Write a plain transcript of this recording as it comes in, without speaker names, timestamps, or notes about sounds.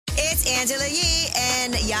Angela Yee,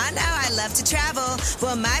 and y'all know I love to travel.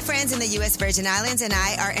 Well, my friends in the U.S. Virgin Islands and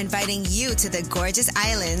I are inviting you to the gorgeous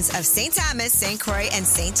islands of St. Thomas, St. Croix, and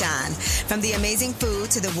St. John. From the amazing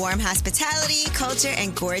food to the warm hospitality, culture,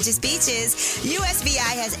 and gorgeous beaches,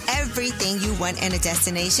 USVI has everything you want in a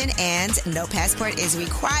destination, and no passport is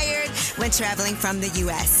required when traveling from the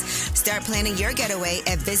U.S. Start planning your getaway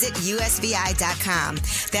at visitusvi.com.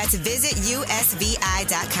 That's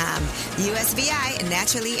visitusvi.com. USVI,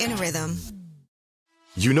 naturally in rhythm.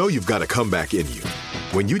 You know you've got a comeback in you.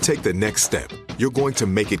 When you take the next step, you're going to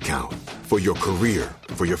make it count. For your career,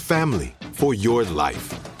 for your family, for your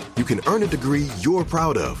life. You can earn a degree you're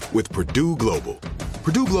proud of with Purdue Global.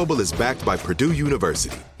 Purdue Global is backed by Purdue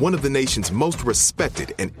University, one of the nation's most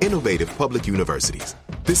respected and innovative public universities.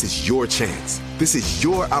 This is your chance. This is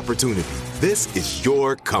your opportunity. This is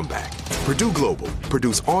your comeback. Purdue Global,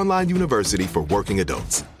 Purdue's online university for working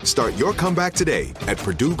adults. Start your comeback today at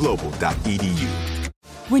purdueglobal.edu.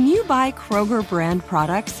 When you buy Kroger brand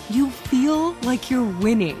products, you feel like you're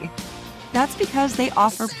winning. That's because they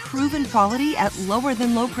offer proven quality at lower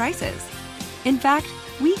than low prices. In fact,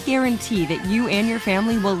 we guarantee that you and your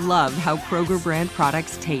family will love how Kroger brand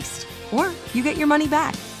products taste, or you get your money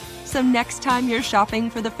back. So next time you're shopping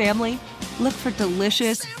for the family, look for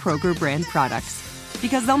delicious Kroger brand products,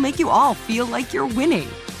 because they'll make you all feel like you're winning.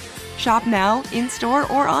 Shop now, in-store,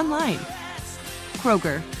 or online.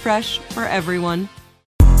 Kroger, fresh for everyone.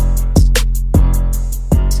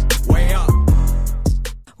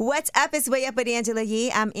 What's up? It's Way Up with Angela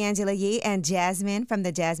Yee. I'm Angela Yee, and Jasmine from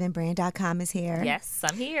thejasminebrand.com is here. Yes,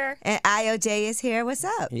 I'm here. And IOJ is here. What's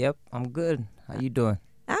up? Yep, I'm good. How you doing?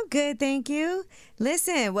 I'm good, thank you.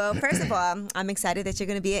 Listen, well, first of all, I'm excited that you're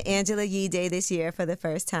going to be at Angela Yee Day this year for the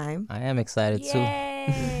first time. I am excited Yay. too.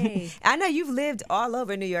 I know you've lived all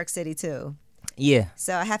over New York City too. Yeah.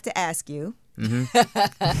 So I have to ask you, Mm-hmm.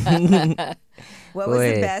 what was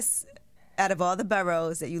the best out of all the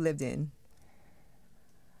boroughs that you lived in?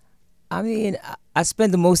 I mean, I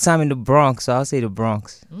spent the most time in the Bronx, so I'll say the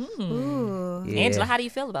Bronx. Ooh. Yeah. Angela, how do you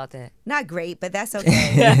feel about that? Not great, but that's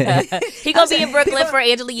okay. He gonna be in Brooklyn for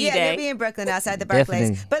Angela Yee Yeah, Day. he'll be in Brooklyn outside the Barclays.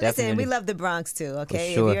 Definitely, But listen, definitely. we love the Bronx too, okay?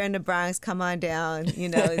 For sure. If you're in the Bronx, come on down,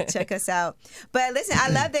 check us out. But listen, I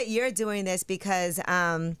love that you're doing this because,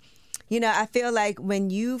 I feel like when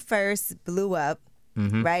you first blew up,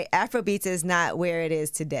 right, Afrobeats is not where it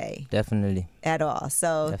is today. Definitely. At all.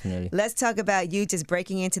 So Definitely. let's talk about you just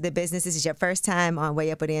breaking into the business. This is your first time on Way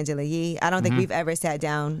Up with Angela Yee. I don't think we've ever sat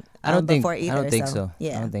down before either. I don't think so.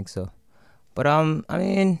 Yeah. I don't think so. But I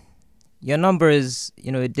mean, your number is,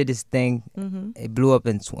 it did its thing. It blew up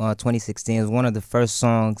in 2016. It was one of the first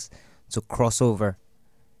songs to cross over,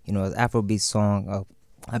 an Afrobeat song.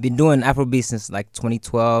 I've been doing Afrobeat since like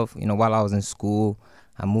 2012. While I was in school,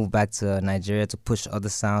 I moved back to Nigeria to push other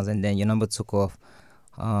sounds, and then your number took off.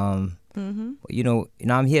 I'm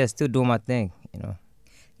here still doing my thing.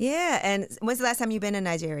 Yeah. And when's the last time you've been in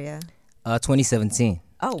Nigeria? 2017.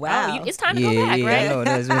 Oh wow! Oh, it's time to go back, right? I know.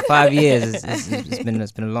 It's been 5 years.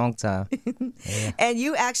 It's been a long time. Yeah. And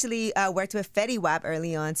you actually worked with Fetty Wap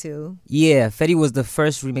early on too. Yeah, Fetty was the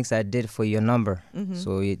first remix I did for Your Number.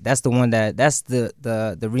 So that's the one that's the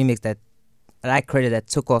remix that I credited that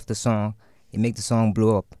took off the song. It made the song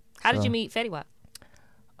blow up. How did you meet Fetty Wap?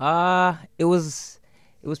 It was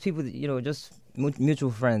people that, just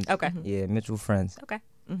mutual friends. Okay. Yeah, mutual friends. Okay.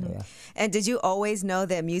 Yeah. And did you always know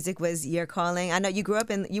that music was your calling? I know you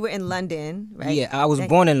were in London, right? Yeah, I was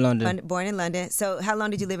born in London. Born in London. So how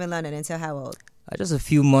long did you live in London? Until how old? Just a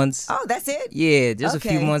few months. Oh, that's it? Yeah, just a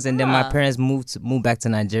few Okay. months, and then my parents moved back to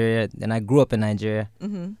Nigeria. Then I grew up in Nigeria,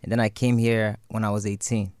 and then I came here when I was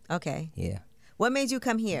 18. Okay. Yeah. What made you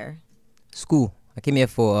come here? School. I came here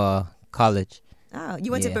for college. Oh,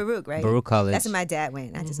 you went to Yeah. Baruch, right? Baruch College. That's where my dad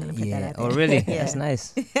went. I just want to put that out there. Oh, really? Yeah. That's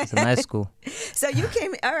nice. It's a nice school. So you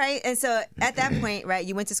came, all right. And so at that point, right,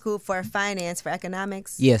 you went to school for finance, for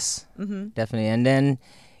economics? Yes, definitely. And then,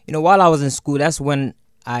 while I was in school, that's when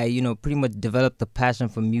I, pretty much developed the passion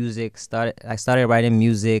for music. I started writing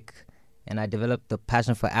music, and I developed the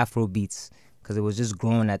passion for Afro beats because it was just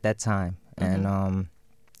growing at that time. And,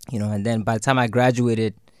 and then by the time I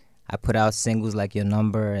graduated, I put out singles like Your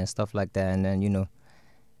Number and stuff like that. And then,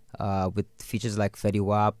 with features like Fetty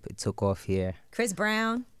Wap, it took off here. Chris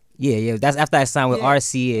Brown? Yeah. That's after I signed with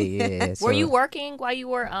RCA. Yeah. Were you working while you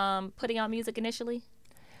were putting out music initially?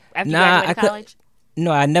 After you graduated college?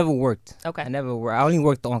 No, I never worked. Okay. I never worked. I only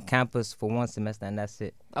worked on campus for one semester, and that's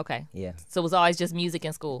it. Okay. Yeah, So it was always just music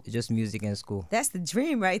in school. just music in school. That's the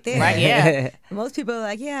dream right there. Right, yeah. Most people are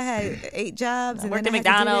like, yeah, I had 8 jobs. And Worked then at I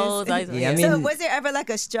had to do McDonald's. this. Yeah, I So mean- was there ever like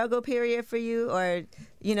a struggle period for you, or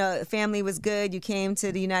family was good? You came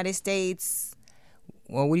to the United States,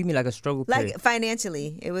 Well, what do you mean, like a struggle period? like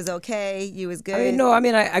financially, it was okay. You was good. I mean, no. I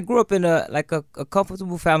mean, I grew up in a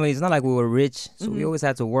comfortable family. It's not like we were rich, so we always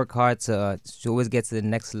had to work hard to always get to the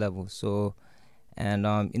next level. So, and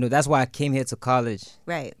that's why I came here to college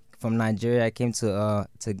Right. from Nigeria. I came to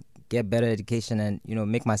get better education and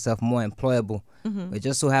make myself more employable. It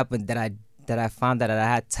just so happened that I found that I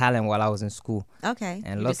had talent while I was in school, Okay.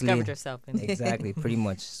 and You luckily, discovered yourself. In it. exactly, pretty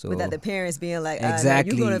much. So Without the parents being like,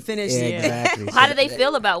 exactly, you're going to finish yeah, it. exactly. How did they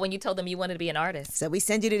feel about when you told them you wanted to be an artist? So we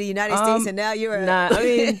send you to the United States, and now you're a... Nah, I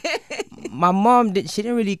mean, my mom she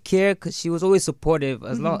didn't really care because she was always supportive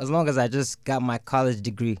as long as I just got my college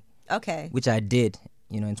degree, Okay. which I did,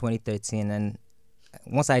 in 2013. And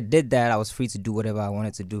once I did that, I was free to do whatever I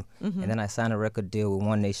wanted to do. And then I signed a record deal with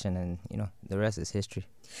One Nation, and the rest is history.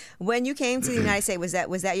 When you came to the United States,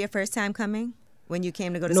 was that your first time coming? When you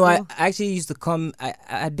came to go to No, school? I actually used to come.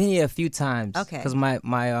 I'd been here a few times. Okay. Because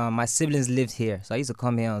my siblings lived here, so I used to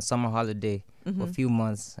come here on summer holiday for a few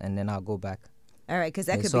months, and then I'll go back. All right, because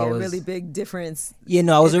that And could so be I a was- really big difference. Yeah,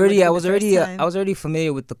 no, I was If it would've already been the first time. already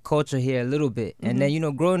familiar with the culture here a little bit, and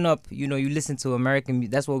then growing up, you listen to American.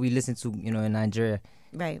 That's what we listen to, in Nigeria.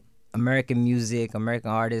 Right. American music, American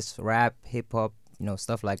artists, rap, hip hop,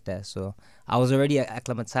 stuff like that. So I was already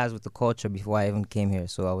acclimatized with the culture before I even came here,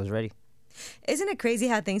 so I was ready. Isn't it crazy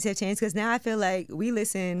how things have changed? Because now I feel like we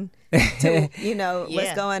listen to, what's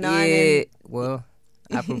Yeah. going on. Yeah, well,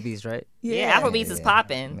 Afrobeats, right? Yeah, Afrobeats is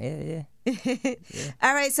popping. Yeah.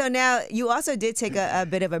 All right, so now you also did take a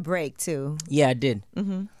bit of a break, too. Yeah, I did.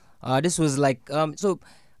 This was like so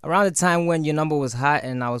around the time when Your Number was hot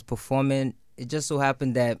and I was performing. It just so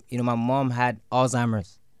happened that my mom had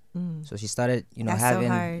Alzheimer's, so she started That's so having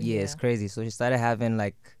hard, it's crazy. So she started having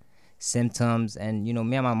like symptoms, and me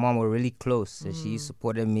and my mom were really close, and she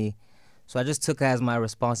supported me. So I just took her as my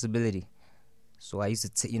responsibility. So I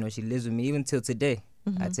used to, she lives with me even till today.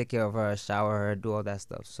 I take care of her, shower her, do all that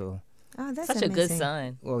stuff. So. Oh, that's Such a good amazing.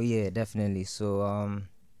 son. Oh yeah, definitely. So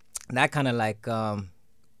that kind of like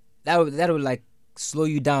that would like slow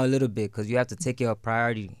you down a little bit because you have to take care of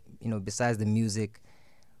priority, besides the music.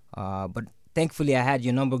 But thankfully, I had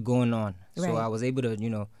Your Number going on, so Right. I was able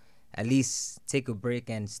to at least take a break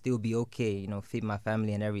and still be okay, feed my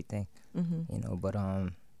family and everything. But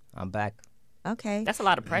I'm back. Okay. That's a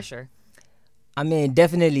lot of pressure. I mean,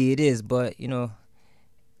 definitely it is, but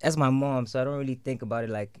that's my mom, so I don't really think about it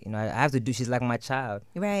like I have to do. She's like my child.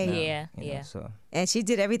 Right. now, Yeah, you know, yeah. So And she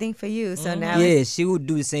did everything for you. So now yeah, she would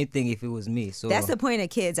do the same thing if it was me. So that's the point of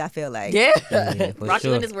kids, I feel like. Yeah. Yeah, for Brought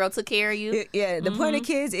you in sure. this world, took care of you. Yeah, the point of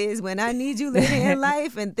kids is when I need you later in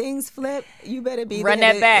life and things flip, you better be Run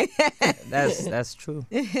there that to- back. That's true.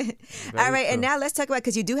 All right, and now let's talk about,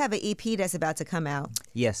 because you do have an EP that's about to come out.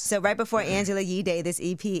 Yes. So right before Angela Yee Day, this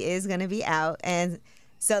EP is going to be out. And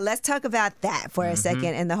so let's talk about that for a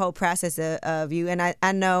second and the whole process of you. And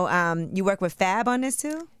I know you work with Fab on this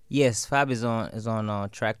too? Yes, Fab is on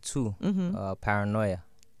track 2, Paranoia.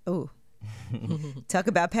 Ooh. Talk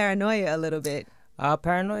about Paranoia a little bit.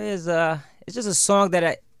 Paranoia is it's just a song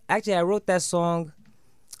that I wrote that song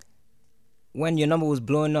when Your Number was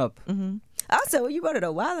blowing up. Also, you wrote it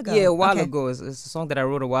a while ago. Yeah, a while Okay. ago. It's a song that I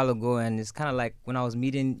wrote a while ago, and it's kind of like when I was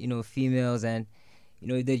meeting, females, and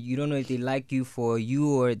that you don't know if they like you for you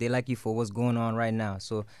or they like you for what's going on right now.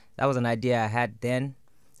 So that was an idea I had then,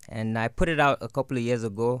 and I put it out a couple of years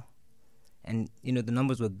ago, and the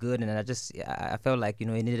numbers were good, and I felt like it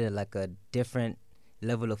needed like a different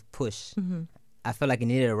level of push. I felt like it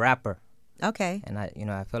needed a rapper, Okay. and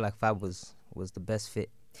I felt like Fab was the best fit.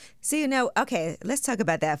 See, okay, let's talk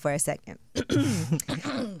about that for a second.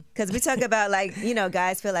 Because we talk about, like,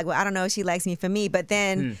 guys feel like, well, I don't know if she likes me for me. But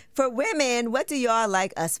then for women, what do y'all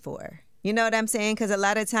like us for? You know what I'm saying? Because a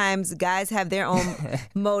lot of times guys have their own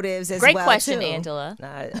motives as Great well, question, too. Angela. Nah,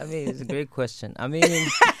 I mean, it's a great question. I mean,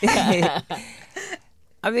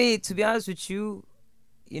 to be honest with you,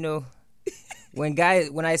 when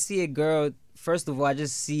I see a girl, first of all, I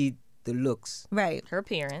just see the looks. Right. Her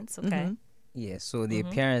appearance, okay. Yeah, so the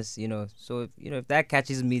appearance, so if that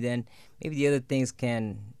catches me, then maybe the other things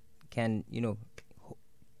can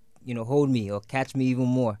hold me or catch me even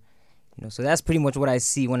more. So that's pretty much what I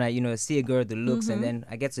see when I see a girl with the looks, and then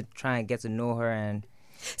I get to try and get to know her. And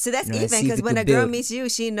So that's and see even, if because we when could a girl build. meets you,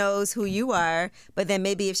 she knows who you are. But then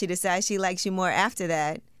maybe if she decides she likes you more after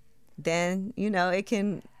that, then, it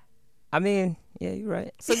can I mean, yeah, you're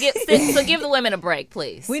right. So give the women a break,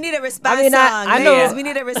 please. We need a response I mean, song. I know. ladies. We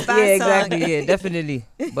need a response Yeah, exactly. song. Yeah, definitely.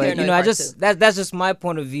 But Paranoid you know, I part just two. that's just my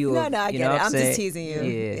point of view. No, of, I you get know it. what I'm just saying? teasing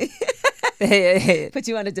you. Yeah. Put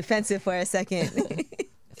you on the defensive for a second.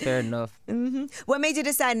 Fair enough. What made you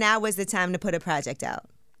decide now was the time to put a project out?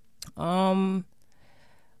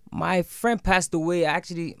 My friend passed away.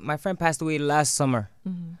 Actually, my friend passed away last summer.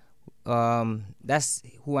 That's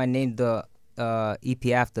who I named the EP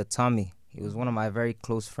after, Tommy. He was one of my very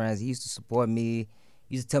close friends. He used to support me.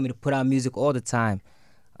 He used to tell me to put out music all the time.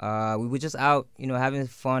 We were just out, you know, having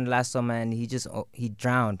fun last summer, and he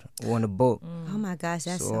drowned on a boat. Oh my gosh,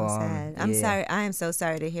 that's so So, sad. I'm yeah. I am so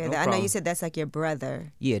sorry to hear No that. I know you problem. said that's like your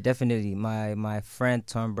brother. Yeah, definitely. My friend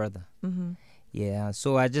turned brother. Yeah.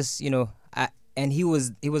 So I just, you know, and he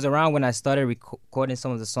was around when I started recording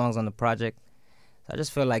some of the songs on the project. So I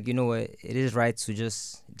just felt like, you know what, it is right to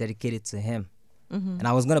just dedicate it to him. And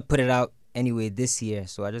I was gonna put it out anyway this year.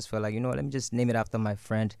 So I just felt like, you know what, let me just name it after my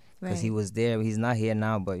friend because he Right. was there. He's not here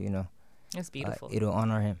now, but you know, It's beautiful. it'll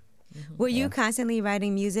honor him. Were you constantly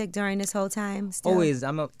writing music during this whole time? Still? Always,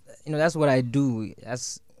 you know, that's what I do.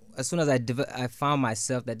 As soon as I found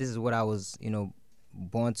myself that this is what I was, you know,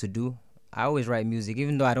 born to do. I always write music,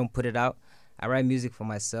 even though I don't put it out. I write music for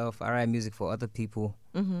myself. I write music for other people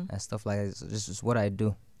and stuff like that. So this is what I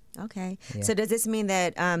do. Okay. Yeah. So does this mean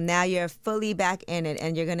that now you're fully back in it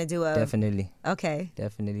and you're gonna do a? Definitely, Okay.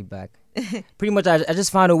 definitely back. Pretty much, I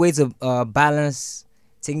just found a way to balance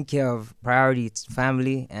taking care of priorities,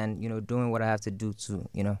 family, and you know, doing what I have to do to,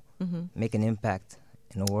 you know, make an impact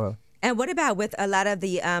in the world. And what about with a lot of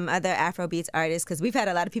the other Afrobeats artists? Because we've had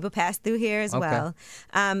a lot of people pass through here as Okay. well.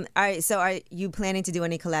 All right, so are you planning to do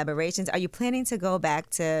any collaborations? Are you planning to go back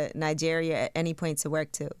to Nigeria at any point to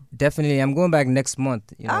work too? Definitely, I'm going back next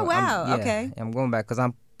month. You know, Oh, wow, yeah, okay. I'm going back because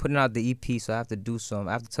I'm putting out the EP, so I have to do some.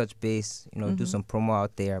 I have to touch base, you know, do some promo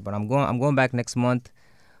out there. But I'm going back next month.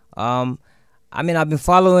 I mean, I've been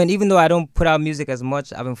following, even though I don't put out music as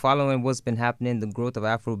much, I've been following what's been happening, the growth of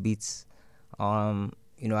Afrobeats.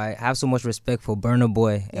 You know, I have so much respect for Burna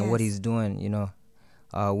Boy and what Yes. he's doing. You know,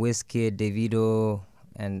 Wizkid, Davido,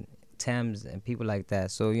 and Thames and people like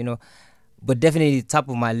that. So you know, but definitely top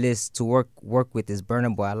of my list to work with is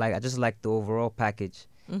Burna Boy. I just like the overall package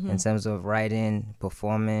in terms of writing,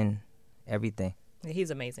 performing, everything.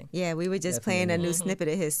 He's amazing. Yeah, we were just playing a new snippet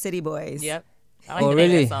of his City Boys. Yep. I like Oh the name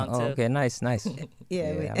of really? that song too. Oh, okay, nice.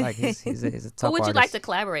 Yeah, Yeah, I like he's a top Who would you artist. like to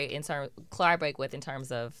collaborate with in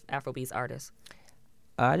terms of Afrobeats artists?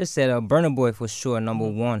 I just said Burna Boy for sure, number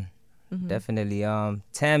one, definitely.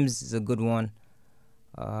 Thames is a good one.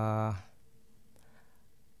 I'll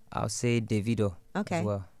say Davido Okay. as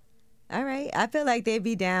well. All right, I feel like they'd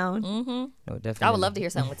be down. No, definitely. I would love to hear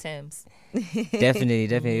something with Tim's. Definitely.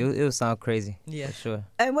 It'll sound crazy. Yeah. for sure.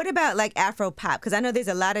 And what about like Afro pop? Because I know there's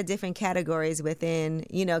a lot of different categories within,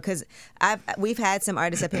 you know, because we've had some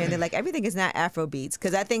artists up here and they're like, everything is not Afro beats.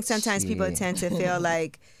 Because I think sometimes people Shit. tend to feel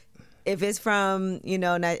like if it's from, you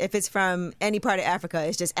know, if it's from any part of Africa,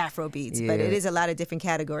 it's just Afro beats. But Yeah. it is a lot of different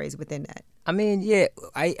categories within that. I mean, yeah,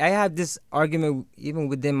 I have this argument even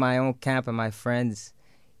within my own camp and my friends.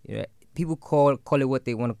 You know, people call it what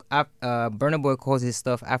they want to. Burna Boy calls his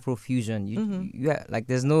stuff Afrofusion. You have, like,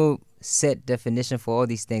 there's no set definition for all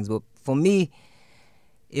these things. But for me,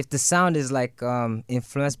 if the sound is like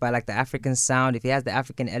influenced by like the African sound, if it has the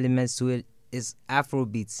African elements to it, it's Afro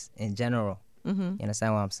beats in general. You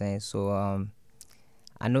understand what I'm saying? So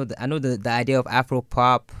I know the idea of Afro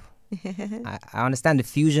pop. I understand the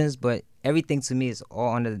fusions, but everything to me is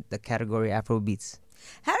all under the category Afro beats.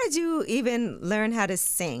 How did you even learn how to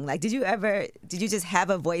sing? Like, did you just have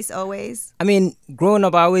a voice always? I mean, growing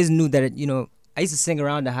up, I always knew that, you know, I used to sing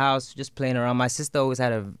around the house, just playing around. My sister always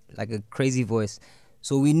had a crazy voice.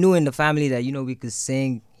 So we knew in the family that, you know, we could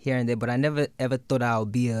sing here and there, but I never ever thought I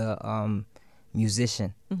would be a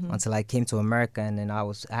musician until I came to America, and then I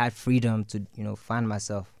had freedom to, you know, find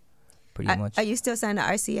myself pretty much. Are you still signed to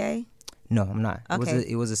RCA? No, I'm not. Okay.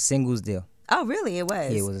 It was a singles deal. Oh, really? It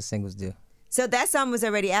was? Yeah, it was a singles deal. So that song was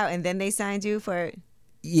already out, and then they signed you for...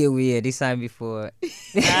 Yeah, they signed me for...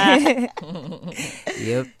 Yep.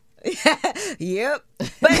 Yep.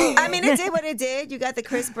 But, I mean, it did what it did. You got the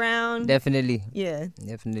Chris Brown. Definitely. Yeah.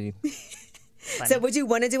 Definitely. So would you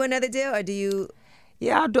want to do another deal, or do you...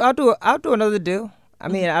 Yeah, I'll do another deal. I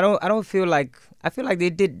mean, I don't feel like, I feel like they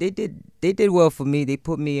did well for me. They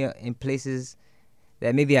put me in places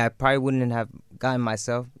that maybe I probably wouldn't have gotten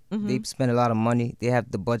myself. They spend a lot of money. They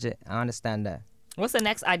have the budget. I understand that. What's the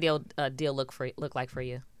next ideal deal look like for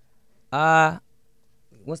you?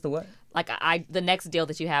 What's the what? Like the next deal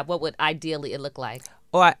that you have, what would ideally it look like?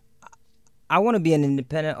 Oh, I want to be an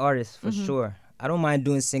independent artist for sure. I don't mind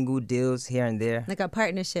doing single deals here and there. Like a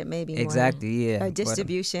partnership, maybe. Exactly, yeah. Or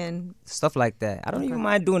distribution. Stuff like that. I don't even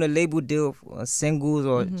mind doing a label deal for singles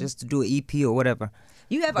or just to do an EP or whatever.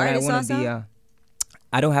 You have artists also?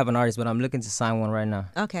 I don't have an artist, but I'm looking to sign one right now.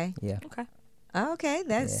 Okay. Yeah. Okay.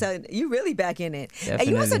 So you really back in it. Definitely. And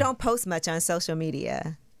you also don't post much on social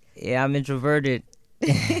media. Yeah, I'm introverted,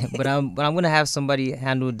 but I'm gonna have somebody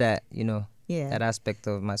handle that, that aspect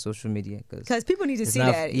of my social media. Because people need to see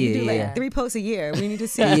that. You do like 3 posts a year. We need to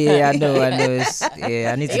see. Yeah, I know. I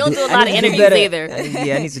need to. You don't do a lot of interviews either.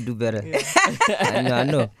 I need to do better. I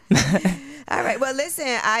know. All right. Well, listen,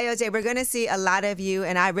 IOJ, we're going to see a lot of you,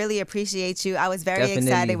 and I really appreciate you. I was very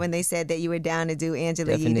excited when they said that you were down to do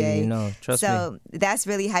Angela Yee Day. Trust me. So that's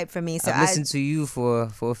really hype for me. So I've listened to you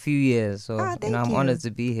for a few years, so I'm honored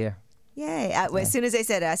to be here. Yay. As soon as they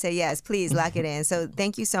said it, I said, yes, please lock it in. So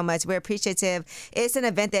thank you so much. We're appreciative. It's an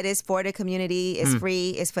event that is for the community. It's free.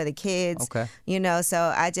 It's for the kids. Okay.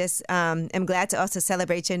 So I just am glad to also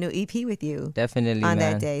celebrate your new EP with you. Definitely, on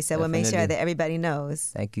that day. So we'll make sure that everybody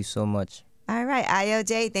knows. Thank you so much. All right,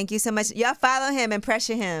 IOJ, thank you so much. Y'all follow him and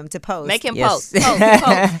pressure him to post. Make him Yes.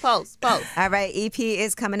 post. All right, EP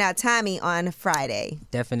is coming out, Tommy, on Friday.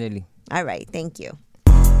 Definitely. All right, thank you.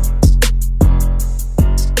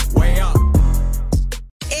 Way up.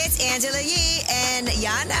 It's Angela Yee, and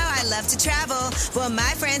y'all know I love to travel. Well,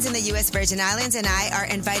 my friends in the U.S. Virgin Islands and I are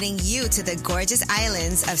inviting you to the gorgeous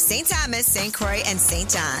islands of St. Thomas, St. Croix, and St.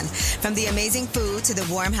 John. From the amazing food to the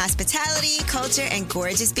warm hospitality, culture, and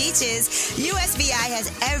gorgeous beaches, USVI has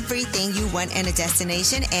everything you want in a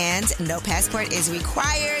destination, and no passport is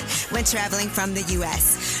required when traveling from the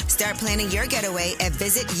U.S. Start planning your getaway at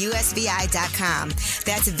visitusvi.com.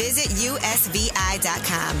 That's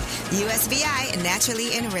visitusvi.com. USVI,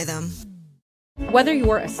 naturally in rhythm. Whether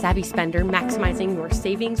you're a savvy spender maximizing your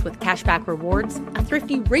savings with cashback rewards, a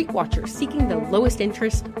thrifty rate watcher seeking the lowest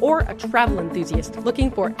interest, or a travel enthusiast looking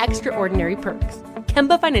for extraordinary perks,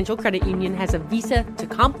 Kemba Financial Credit Union has a visa to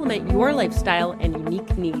complement your lifestyle and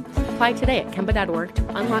unique needs. Apply today at Kemba.org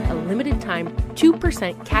to unlock a limited-time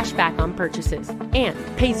 2% cash back on purchases and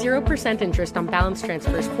pay 0% interest on balance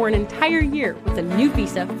transfers for an entire year with a new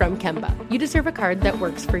visa from Kemba. You deserve a card that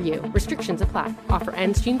works for you. Restrictions apply. Offer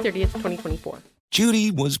ends June 30th, 2024.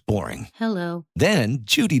 Judy was boring. Hello. Then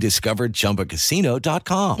Judy discovered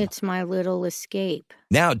ChumbaCasino.com. It's my little escape.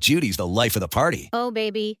 Now Judy's the life of the party. Oh,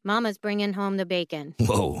 baby, mama's bringing home the bacon.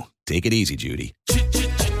 Whoa, take it easy, Judy.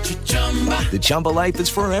 The Chumba life is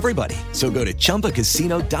for everybody. So go to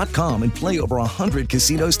ChumbaCasino.com and play over 100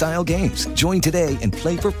 casino-style games. Join today and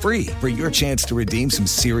play for free for your chance to redeem some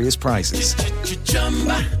serious prizes.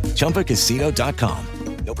 ChumbaCasino.com.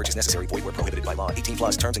 No purchase necessary. Void where prohibited by law.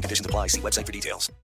 18+ terms and conditions apply. See website for details.